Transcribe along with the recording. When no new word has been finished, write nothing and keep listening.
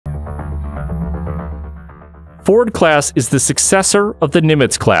Ford-class is the successor of the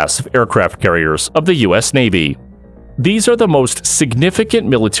Nimitz-class of aircraft carriers of the U.S. Navy. These are the most significant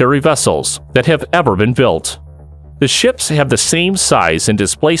military vessels that have ever been built. The ships have the same size and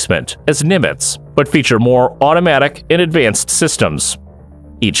displacement as Nimitz, but feature more automatic and advanced systems.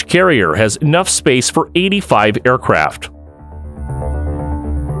 Each carrier has enough space for 85 aircraft.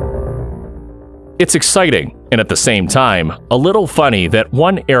 It's exciting, and at the same time, a little funny that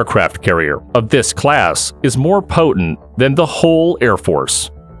one aircraft carrier of this class is more potent than the whole Air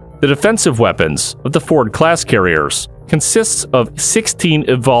Force. The defensive weapons of the Ford-class carriers consists of 16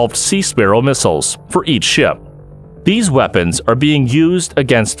 evolved Sea Sparrow missiles for each ship. These weapons are being used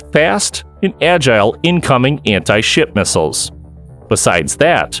against fast and agile incoming anti-ship missiles. Besides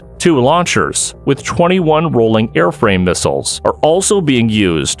that, 2 launchers with 21 rolling airframe missiles are also being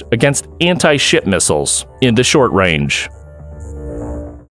used against anti-ship missiles in the short range.